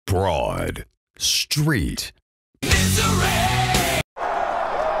Broad Street. Misery!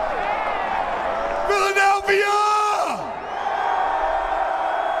 Philadelphia!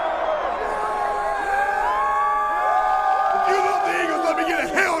 If you love the Eagles, let me get a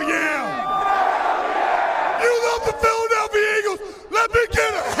hell yeah! You love the Philadelphia Eagles, let me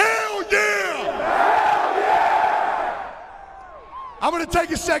get a hell yeah! I'm going to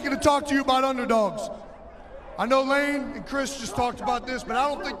take a second to talk to you about underdogs. I know Lane and Chris just talked about this, but I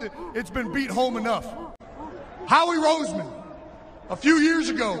don't think that it's been beat home enough. Howie Roseman, a few years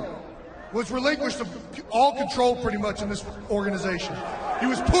ago, was relinquished of all control pretty much in this organization. He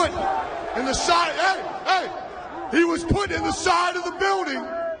was put in the side, he was put in the side of the building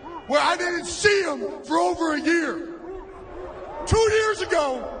where I didn't see him for over a year. 2 years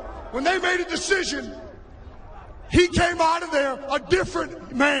ago, when they made a decision, he came out of there a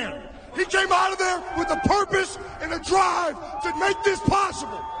different man. He came out of there with a purpose and a drive to make this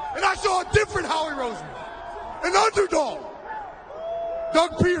possible. And I saw a different Howie Roseman, an underdog,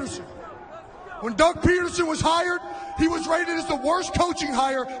 Doug Peterson. When Doug Peterson was hired, he was rated as the worst coaching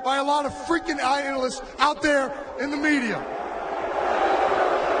hire by a lot of freaking analysts out there in the media.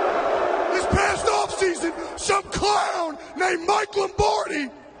 This past offseason, some clown named Mike Lombardi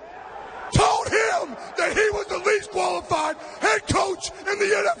told him that he was the least qualified head coach in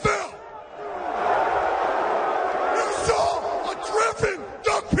the NFL. You saw a driven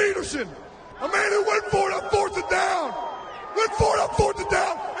Doug Peterson, a man who went for it on 4th and down,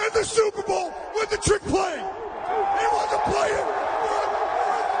 in the Super Bowl with the trick play. He wasn't playing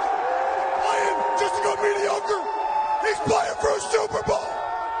just to go mediocre. He's playing for a Super Bowl.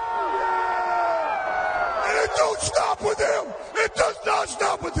 And it don't stop with him. It does not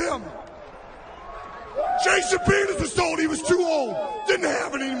stop with him. Jason Peters was told he was too old, didn't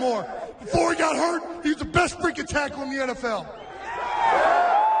have it anymore. Before he got hurt, he was the best freaking tackle in the NFL.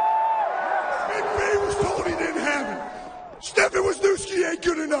 McVay was told he didn't have it. Stephen Wisniewski ain't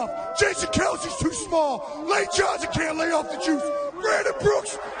good enough. Jason Kelce's too small. Lane Johnson can't lay off the juice. Brandon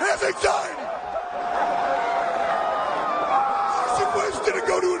Brooks has anxiety. Carson Wentz didn't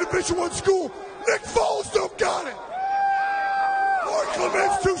go to a Division I school. Nick Foles don't got it. Mark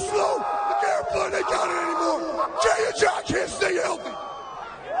Clement's too slow. Blood ain't got it anymore. Jay and John can't stay healthy.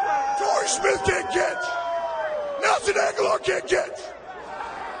 Torrey Smith can't catch. Nelson Aguilar can't catch.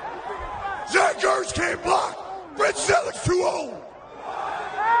 Zach Ertz can't block. Brett Selleck's too old.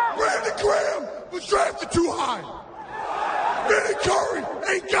 Brandon Graham was drafted too high. Vinny Curry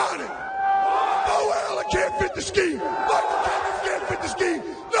ain't got it. Bo Allen can't fit the scheme. Michael Thomas can't fit the scheme.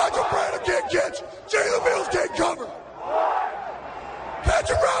 Nigel Bradley can't catch. Jalen Mills can't cover.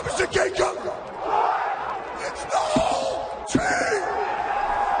 Patrick Robinson can't cover. It's the whole team.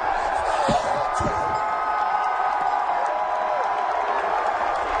 It's the whole team.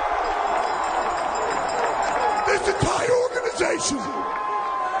 This entire organization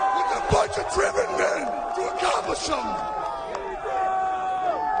was a bunch of driven men to accomplish something.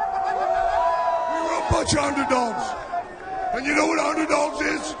 We were a bunch of underdogs. And you know what underdogs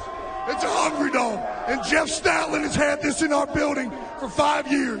is? It's a hungry dog. And Jeff Stoutland has had this in our building for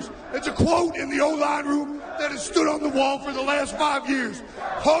 5 years. It's a quote in the O-line room that has stood on the wall for the last 5 years.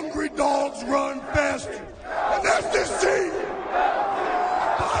 Hungry dogs run faster. And that's this team.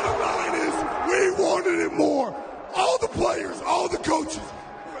 Bottom line is, we wanted it more. All the players, all the coaches,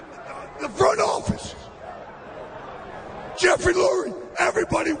 the front office, Jeffrey Lurie,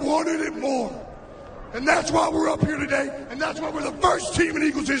 everybody wanted it more. And that's why we're up here today, and that's why we're the first team in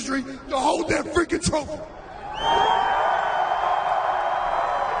Eagles history to hold that freaking trophy.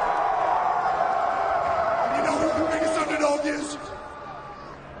 And you know who the biggest underdog is?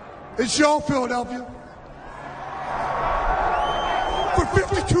 It's y'all, Philadelphia. For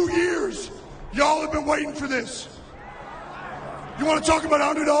 52 years, y'all have been waiting for this. You want to talk about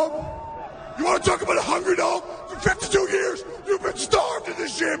underdog? You want to talk about a hungry dog? For 52 years, you've been starved in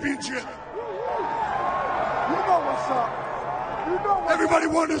this championship. Everybody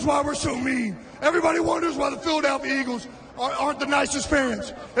wonders why we're so mean. Everybody wonders why the Philadelphia Eagles aren't the nicest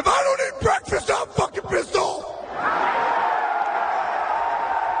fans. If I don't eat breakfast, I'm fucking pissed off.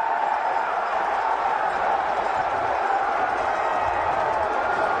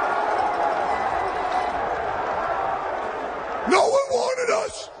 No one wanted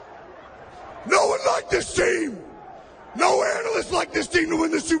us. No one liked this team. No analyst liked this team to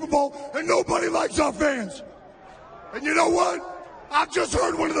win the Super Bowl, and nobody likes our fans. And you know what? I've just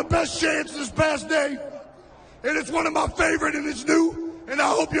heard one of the best chants this past day, and it's one of my favorite, and it's new, and I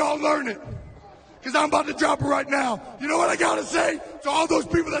hope y'all learn it. because I'm about to drop it right now. You know what I got to say to all those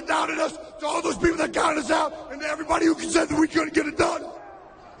people that doubted us, to all those people that counted us out, and to everybody who said that we couldn't get it done?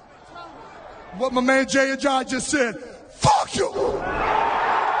 what my man Jay Ajay just said. Fuck you!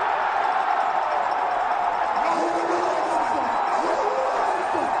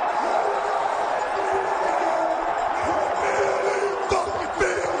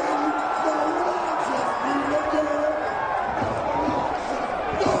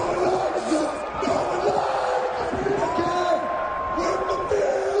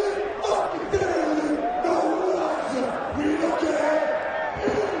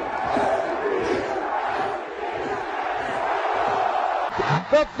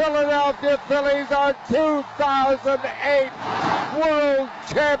 The Philadelphia Phillies are 2008 World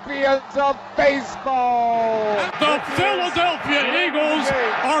Champions of Baseball. The Philadelphia Eagles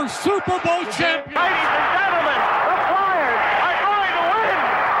are Super Bowl champions. Ladies and gentlemen,